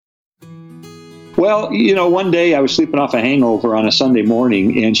Well, one day I was sleeping off a hangover on a Sunday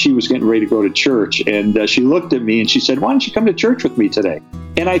morning, and she was getting ready to go to church. And she looked at me and she said, "Why don't you come to church with me today?"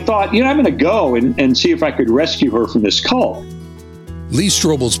 And I thought, I'm going to go and see if I could rescue her from this cult. Lee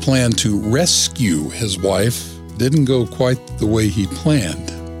Strobel's plan to rescue his wife didn't go quite the way he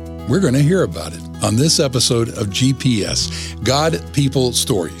planned. We're going to hear about it on this episode of GPS, God, People,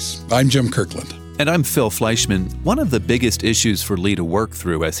 Stories. I'm Jim Kirkland. And I'm Phil Fleischman. One of the biggest issues for Lee to work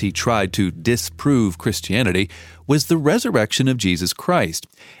through as he tried to disprove Christianity was the resurrection of Jesus Christ.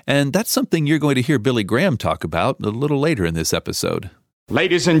 And that's something you're going to hear Billy Graham talk about a little later in this episode.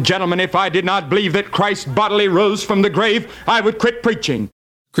 Ladies and gentlemen, if I did not believe that Christ bodily rose from the grave, I would quit preaching.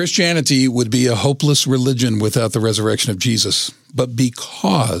 Christianity would be a hopeless religion without the resurrection of Jesus. But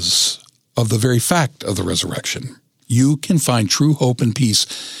because of the very fact of the resurrection, you can find true hope and peace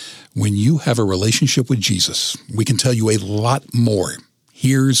when you have a relationship with Jesus. We can tell you a lot more.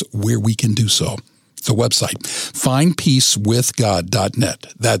 Here's where we can do so. The website,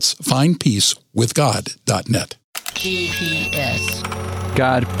 findpeacewithgod.net. That's findpeacewithgod.net. GPS.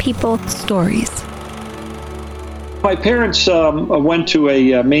 God. People. Stories. My parents went to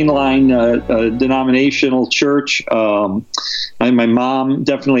a mainline denominational church. And my mom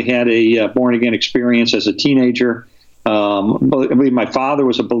definitely had a born-again experience as a teenager. I believe my father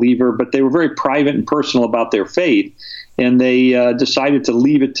was a believer, but they were very private and personal about their faith. And they decided to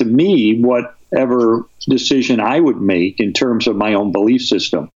leave it to me, whatever decision I would make in terms of my own belief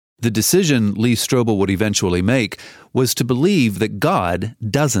system. The decision Lee Strobel would eventually make was to believe that God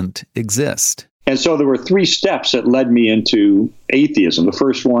doesn't exist. And so there were 3 steps that led me into atheism. The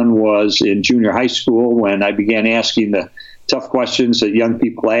first one was in junior high school when I began asking the tough questions that young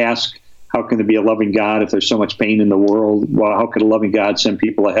people ask. How can there be a loving God if there's so much pain in the world? Well, how could a loving God send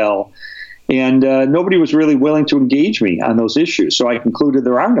people to hell? And nobody was really willing to engage me on those issues. So I concluded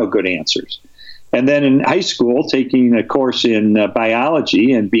there are no good answers. And then in high school, taking a course in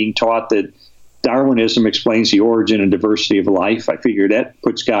biology and being taught that Darwinism explains the origin and diversity of life, I figured that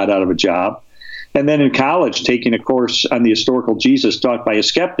puts God out of a job. And then in college, taking a course on the historical Jesus taught by a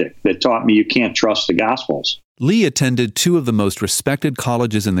skeptic that taught me you can't trust the Gospels. Lee attended 2 of the most respected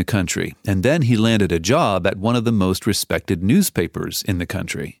colleges in the country, and then he landed a job at one of the most respected newspapers in the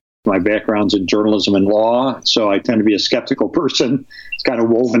country. My background's in journalism and law, so I tend to be a skeptical person. It's kind of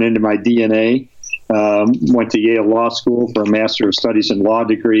woven into my DNA. Went to Yale Law School for a Master of Studies in Law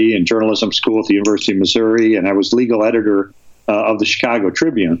degree and journalism school at the University of Missouri, and I was legal editor of the Chicago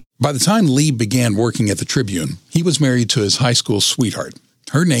Tribune. By the time Lee began working at the Tribune, he was married to his high school sweetheart.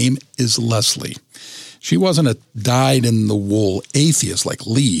 Her name is Leslie. She wasn't a dyed-in-the-wool atheist like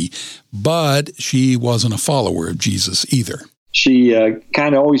Lee, but she wasn't a follower of Jesus either. She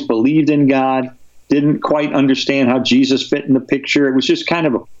kind of always believed in God, didn't quite understand how Jesus fit in the picture. It was just kind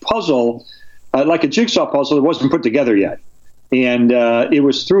of a puzzle, like a jigsaw puzzle that wasn't put together yet. And it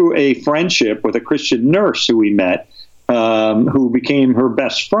was through a friendship with a Christian nurse who we met, who became her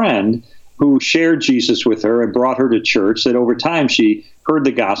best friend, who shared Jesus with her and brought her to church, that over time she heard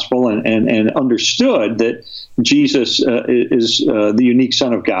the gospel and understood that Jesus is the unique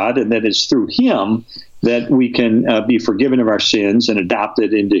Son of God, and that it's through him that we can be forgiven of our sins and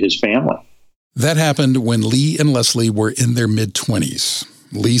adopted into his family. That happened when Lee and Leslie were in their mid-20s.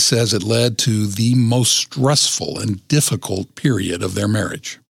 Lee says it led to the most stressful and difficult period of their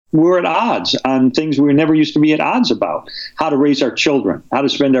marriage. We're at odds on things we never used to be at odds about. How to raise our children, how to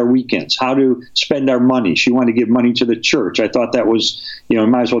spend our weekends, how to spend our money. She wanted to give money to the church. I thought that was,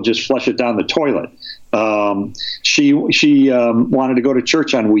 might as well just flush it down the toilet. She wanted to go to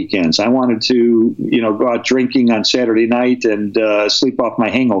church on weekends. I wanted to, go out drinking on Saturday night and sleep off my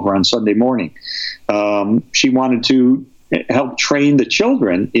hangover on Sunday morning. She wanted to help train the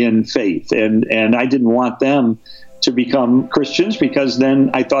children in faith, and I didn't want them to become Christians because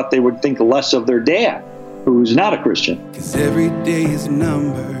then I thought they would think less of their dad, who's not a Christian. 'Cause every day is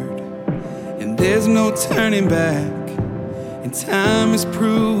numbered and there's no turning back, and time is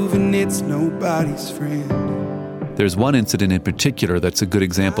proven it's nobody's friend. There's one incident in particular that's a good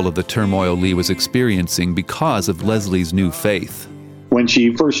example of the turmoil Lee was experiencing because of Leslie's new faith. When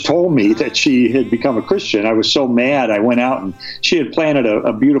she first told me that she had become a Christian, I was so mad. I went out and she had planted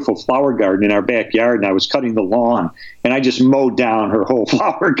a beautiful flower garden in our backyard, and I was cutting the lawn, and I just mowed down her whole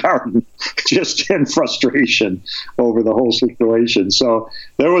flower garden just in frustration over the whole situation. So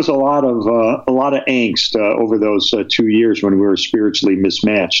there was a lot of angst over those 2 years when we were spiritually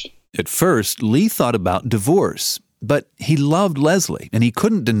mismatched. At first, Lee thought about divorce, but he loved Leslie, and he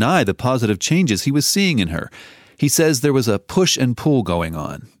couldn't deny the positive changes he was seeing in her. He says there was a push and pull going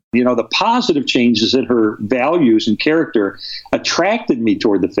on. The positive changes in her values and character attracted me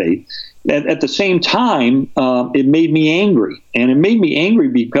toward the faith. At the same time, it made me angry. And it made me angry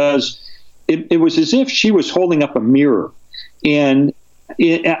because it was as if she was holding up a mirror. And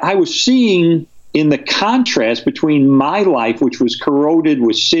I was seeing in the contrast between my life, which was corroded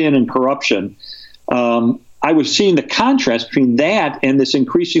with sin and corruption, I was seeing the contrast between that and this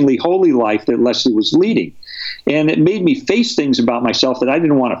increasingly holy life that Leslie was leading. And it made me face things about myself that I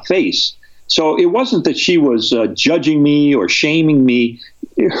didn't want to face. So it wasn't that she was judging me or shaming me.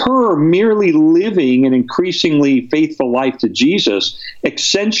 Her merely living an increasingly faithful life to Jesus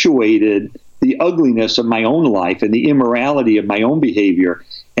accentuated the ugliness of my own life and the immorality of my own behavior.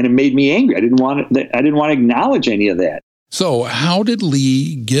 And it made me angry. I didn't want to acknowledge any of that. So how did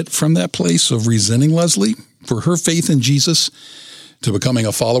Lee get from that place of resenting Leslie for her faith in Jesus to becoming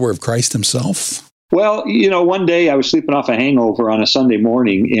a follower of Christ himself? Well, one day I was sleeping off a hangover on a Sunday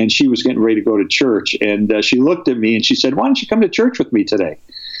morning, and she was getting ready to go to church. And she looked at me and she said, "Why don't you come to church with me today?"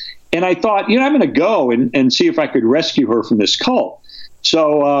 And I thought, I'm going to go and see if I could rescue her from this cult.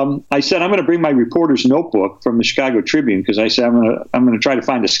 So I said, I'm going to bring my reporter's notebook from the Chicago Tribune, because I said, I'm going to try to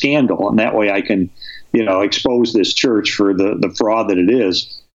find a scandal, and that way I can, expose this church for the fraud that it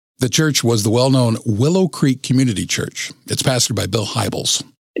is. The church was the well-known Willow Creek Community Church. It's pastored by Bill Hybels.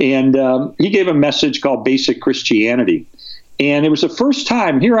 And he gave a message called Basic Christianity. And it was the first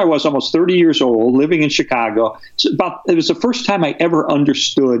time, here I was almost 30 years old, living in Chicago. It was the first time I ever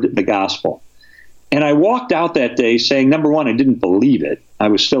understood the gospel. And I walked out that day saying, number one, I didn't believe it. I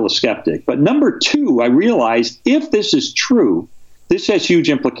was still a skeptic. But number two, I realized if this is true, this has huge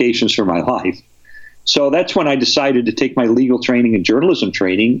implications for my life. So that's when I decided to take my legal training and journalism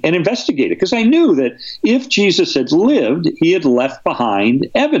training and investigate it, because I knew that if Jesus had lived, he had left behind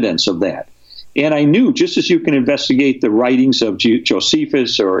evidence of that. And I knew, just as you can investigate the writings of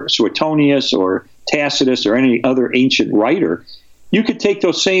Josephus or Suetonius or Tacitus or any other ancient writer, you could take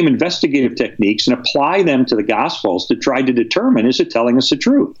those same investigative techniques and apply them to the Gospels to try to determine, is it telling us the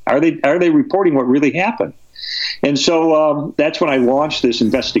truth? Are they reporting what really happened? And so that's when I launched this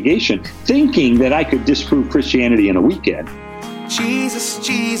investigation, thinking that I could disprove Christianity in a weekend. Jesus,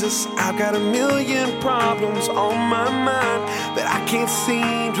 Jesus, I've got a million problems on my mind that I can't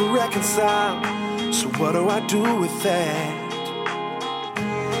seem to reconcile. So what do I do with that?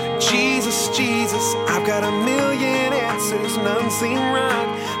 Jesus, Jesus, I've got a million answers, none seem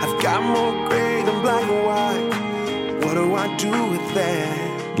right. I've got more gray than black and white. What do I do with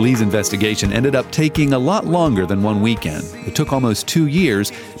that? Lee's investigation ended up taking a lot longer than one weekend. It took almost 2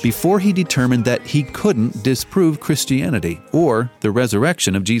 years before he determined that he couldn't disprove Christianity or the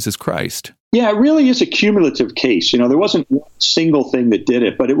resurrection of Jesus Christ. Yeah, it really is a cumulative case. There wasn't one single thing that did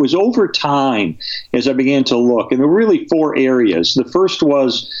it, but it was over time as I began to look. And there were really 4 areas. The first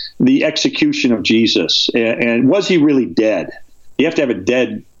was the execution of Jesus. And was he really dead? You have to have a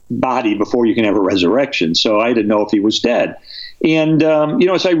dead body before you can have a resurrection. So I didn't know if he was dead. And,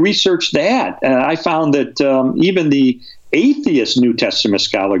 as I researched that, I found that even the atheist New Testament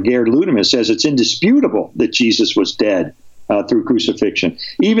scholar, Gerd Ludemann, says it's indisputable that Jesus was dead through crucifixion.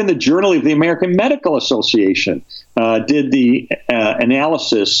 Even the Journal of the American Medical Association did the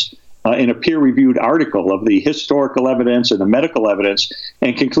analysis in a peer-reviewed article of the historical evidence and the medical evidence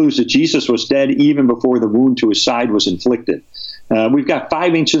and concludes that Jesus was dead even before the wound to his side was inflicted. We've got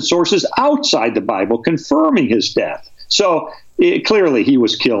 5 ancient sources outside the Bible confirming his death. So clearly he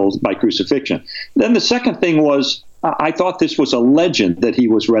was killed by crucifixion. Then the second thing was I thought this was a legend that he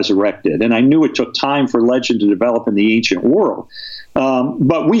was resurrected, and I knew it took time for legend to develop in the ancient world.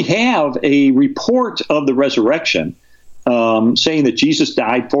 But we have a report of the resurrection saying that Jesus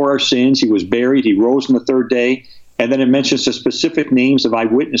died for our sins, he was buried, he rose on the 3rd day, and then it mentions the specific names of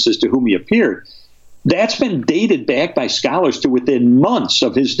eyewitnesses to whom he appeared. That's been dated back by scholars to within months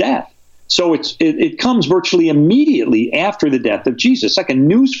of his death. So it comes virtually immediately after the death of Jesus, like a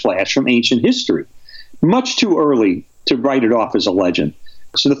news flash from ancient history. Much too early to write it off as a legend.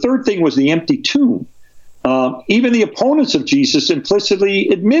 So the third thing was the empty tomb. Even the opponents of Jesus implicitly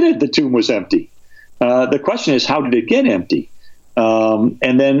admitted the tomb was empty. The question is, how did it get empty?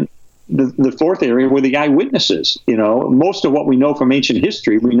 And then the fourth area were the eyewitnesses. Most of what we know from ancient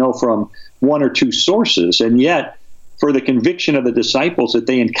history, we know from 1 or 2 sources. And yet, for the conviction of the disciples that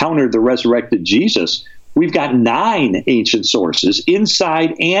they encountered the resurrected Jesus, we've got 9 ancient sources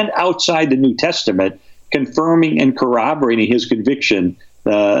inside and outside the New Testament confirming and corroborating his conviction,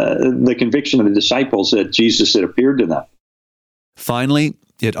 the conviction of the disciples that Jesus had appeared to them. Finally,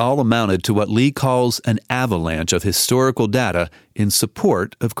 it all amounted to what Lee calls an avalanche of historical data in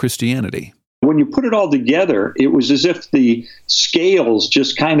support of Christianity. when you put it all together, it was as if the scales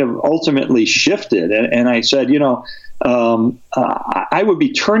just kind of ultimately shifted. And I said, I would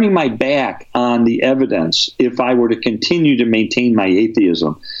be turning my back on the evidence if I were to continue to maintain my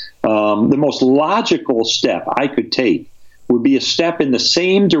atheism. The most logical step I could take would be a step in the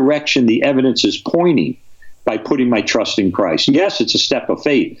same direction the evidence is pointing by putting my trust in Christ. Yes, it's a step of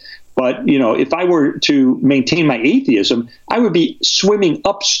faith. But, if I were to maintain my atheism, I would be swimming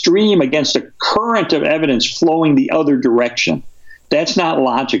upstream against a current of evidence flowing the other direction. That's not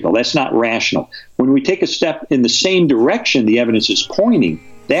logical. That's not rational. When we take a step in the same direction the evidence is pointing,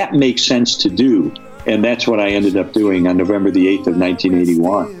 that makes sense to do. And that's what I ended up doing on November the 8th of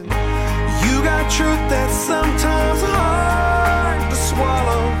 1981. You got truth that's sometimes hard to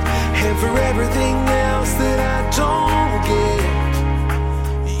swallow, and for everything else that I don't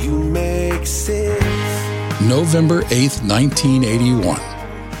get, you make sense. November 8th, 1981.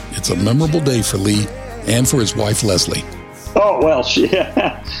 It's a memorable day for Lee and for his wife, Leslie. Oh, well,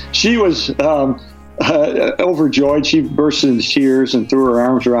 she was overjoyed. She burst into tears and threw her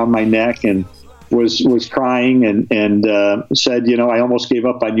arms around my neck and was crying and said, I almost gave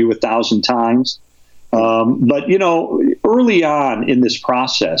up on you 1,000 times. But, early on in this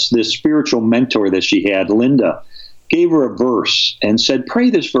process, this spiritual mentor that she had, Linda, gave her a verse and said, pray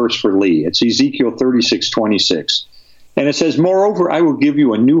this verse for Lee. It's Ezekiel 36:26. And it says, moreover, I will give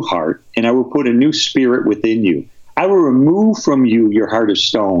you a new heart, and I will put a new spirit within you. I will remove from you your heart of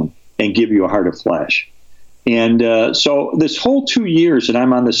stone and give you a heart of flesh. And so this whole 2 years that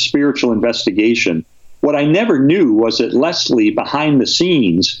I'm on this spiritual investigation, what I never knew was that Leslie, behind the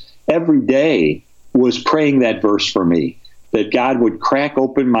scenes, every day was praying that verse for me, that God would crack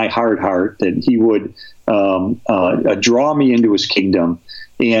open my heart, that he would draw me into his kingdom.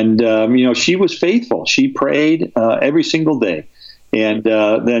 And, she was faithful. She prayed every single day. And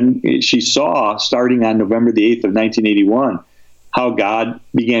then she saw, starting on November the 8th of 1981, how God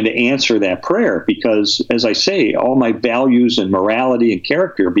began to answer that prayer because, as I say, all my values and morality and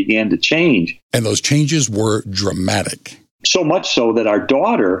character began to change. And those changes were dramatic. So much so that our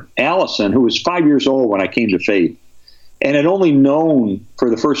daughter, Allison, who was 5 years old when I came to faith, and had only known for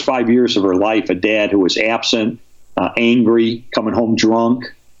the first 5 years of her life a dad who was absent, angry, coming home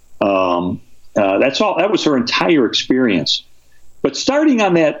drunk. That's all. That was her entire experience. But starting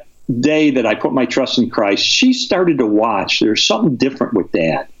on that day that I put my trust in Christ, she started to watch. There's something different with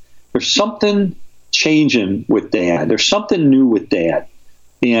Dad. There's something changing with Dad. There's something new with Dad.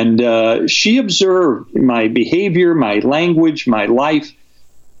 And she observed my behavior, my language, my life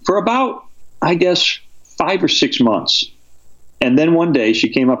for about, 5 or 6 months. And then one day she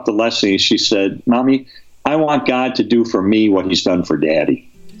came up to Leslie and she said, Mommy, I want God to do for me what he's done for Daddy.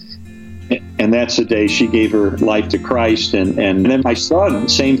 And that's the day she gave her life to Christ. And then my son,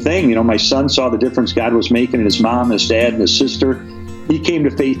 same thing. My son saw the difference God was making in his mom, his dad, and his sister. He came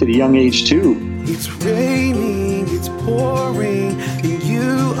to faith at a young age, too. It's raining, it's pouring, and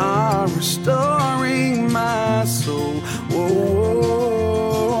you are restoring my soul. Whoa.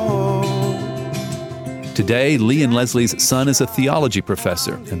 Today, Lee and Leslie's son is a theology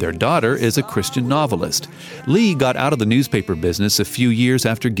professor, and their daughter is a Christian novelist. Lee got out of the newspaper business a few years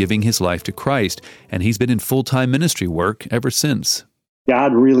after giving his life to Christ, and he's been in full-time ministry work ever since.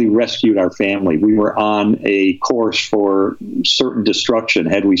 God really rescued our family. We were on a course for certain destruction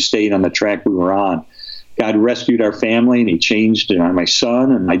had we stayed on the track we were on. God rescued our family, and he changed my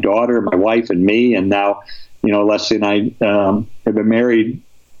son and my daughter, my wife and me, and now, Leslie and I have been married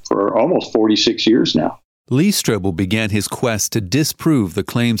for almost 46 years now. Lee Strobel began his quest to disprove the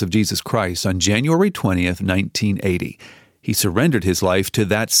claims of Jesus Christ on January 20th, 1980. He surrendered his life to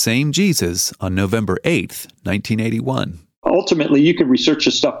that same Jesus on November 8th, 1981. Ultimately, you could research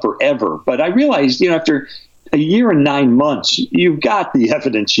this stuff forever, but I realized, after a year and 9 months, you've got the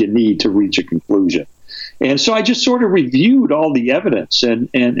evidence you need to reach a conclusion. And so I just sort of reviewed all the evidence, and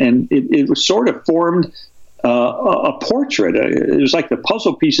it was sort of formed a portrait. It was like the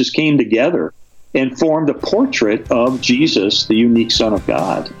puzzle pieces came together and formed a portrait of Jesus, the unique Son of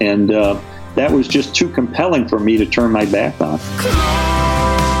God. And that was just too compelling for me to turn my back on.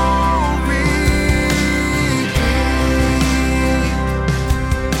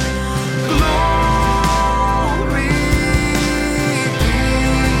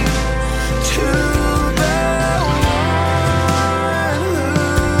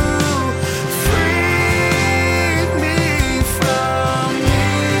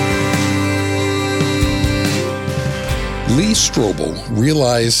 Lee Strobel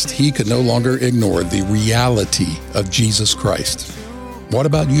realized he could no longer ignore the reality of Jesus Christ. What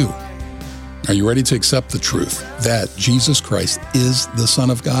about you? Are you ready to accept the truth that Jesus Christ is the Son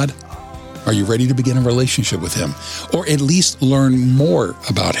of God? Are you ready to begin a relationship with Him, or at least learn more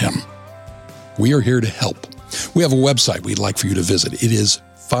about Him? We are here to help. We have a website we'd like for you to visit. It is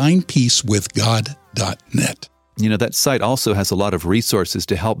findpeacewithgod.net. You know, that site also has a lot of resources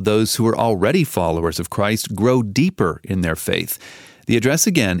to help those who are already followers of Christ grow deeper in their faith. The address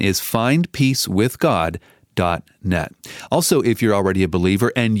again is findpeacewithgod.net. Also, if you're already a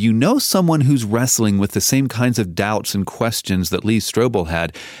believer and you know someone who's wrestling with the same kinds of doubts and questions that Lee Strobel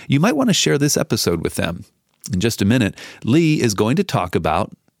had, you might want to share this episode with them. In just a minute, Lee is going to talk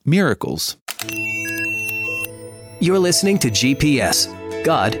about miracles. You're listening to GPS,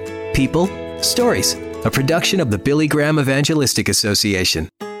 God, People, Stories, a production of the Billy Graham Evangelistic Association.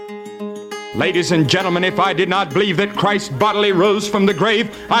 Ladies and gentlemen, if I did not believe that Christ bodily rose from the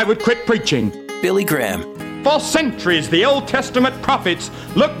grave, I would quit preaching. Billy Graham. For centuries, the Old Testament prophets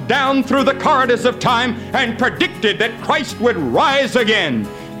looked down through the corridors of time and predicted that Christ would rise again.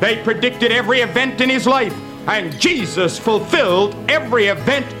 They predicted every event in his life, and Jesus fulfilled every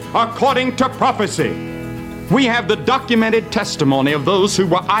event according to prophecy. We have the documented testimony of those who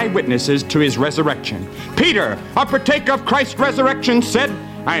were eyewitnesses to his resurrection. Peter, a partaker of Christ's resurrection, said,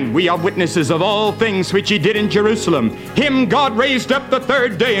 "And we are witnesses of all things which he did in Jerusalem. Him God raised up the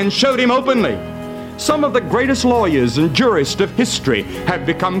third day and showed him openly." Some of the greatest lawyers and jurists of history have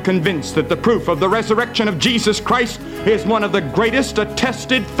become convinced that the proof of the resurrection of Jesus Christ is one of the greatest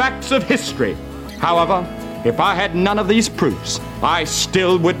attested facts of history. However, if I had none of these proofs, I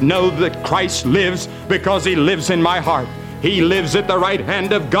still would know that Christ lives because he lives in my heart. He lives at the right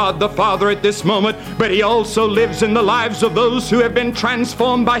hand of God the Father at this moment, but he also lives in the lives of those who have been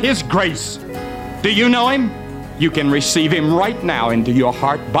transformed by his grace. Do you know him? You can receive him right now into your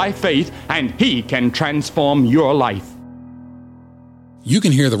heart by faith, and he can transform your life. You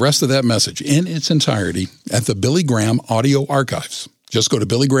can hear the rest of that message in its entirety at the Billy Graham Audio Archives. Just go to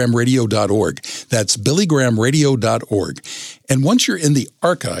billygrahamradio.org. That's billygrahamradio.org. And once you're in the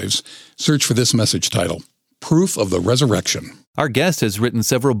archives, search for this message title, Proof of the Resurrection. Our guest has written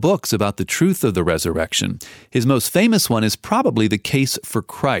several books about the truth of the resurrection. His most famous one is probably The Case for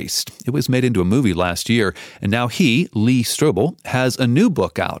Christ. It was made into a movie last year, and now he, Lee Strobel, has a new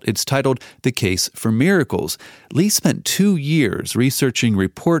book out. It's titled The Case for Miracles. Lee spent 2 years researching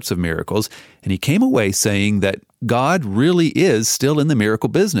reports of miracles, and he came away saying that God really is still in the miracle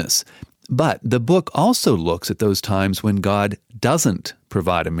business. But the book also looks at those times when God doesn't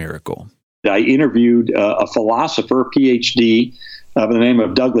provide a miracle. I interviewed a philosopher, PhD, by the name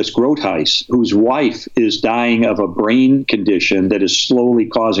of Douglas Groothuis, whose wife is dying of a brain condition that is slowly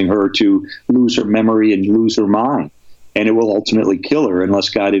causing her to lose her memory and lose her mind. And it will ultimately kill her unless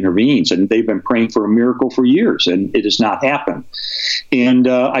God intervenes. And they've been praying for a miracle for years, and it has not happened. And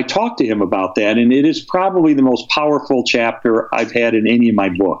I talked to him about that, and it is probably the most powerful chapter I've had in any of my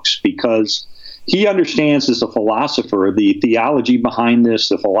books, because he understands as a philosopher the theology behind this,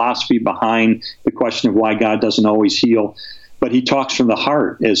 the philosophy behind the question of why God doesn't always heal. But he talks from the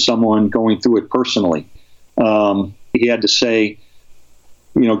heart as someone going through it personally. He had to say,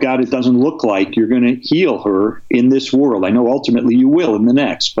 you know, God, it doesn't look like you're going to heal her in this world. I know ultimately you will in the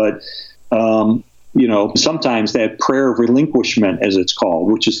next. But, you know, sometimes that prayer of relinquishment, as it's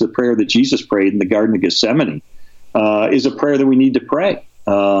called, which is the prayer that Jesus prayed in the Garden of Gethsemane, is a prayer that we need to pray.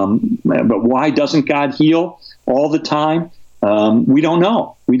 But why doesn't God heal all the time? We don't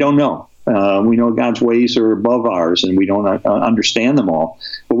know. We don't know. We know God's ways are above ours, and we don't understand them all.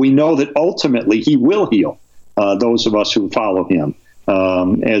 But we know that ultimately he will heal those of us who follow him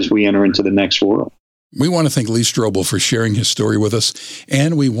as we enter into the next world. We want to thank Lee Strobel for sharing his story with us,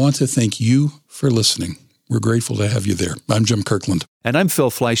 and we want to thank you for listening. We're grateful to have you there. I'm Jim Kirkland. And I'm Phil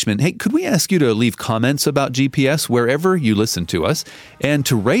Fleischman. Hey, could we ask you to leave comments about GPS wherever you listen to us, and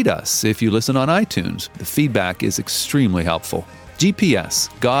to rate us if you listen on iTunes? The feedback is extremely helpful. GPS,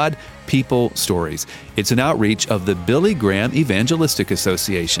 God, People, Stories. It's an outreach of the Billy Graham Evangelistic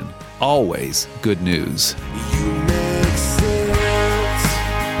Association. Always good news.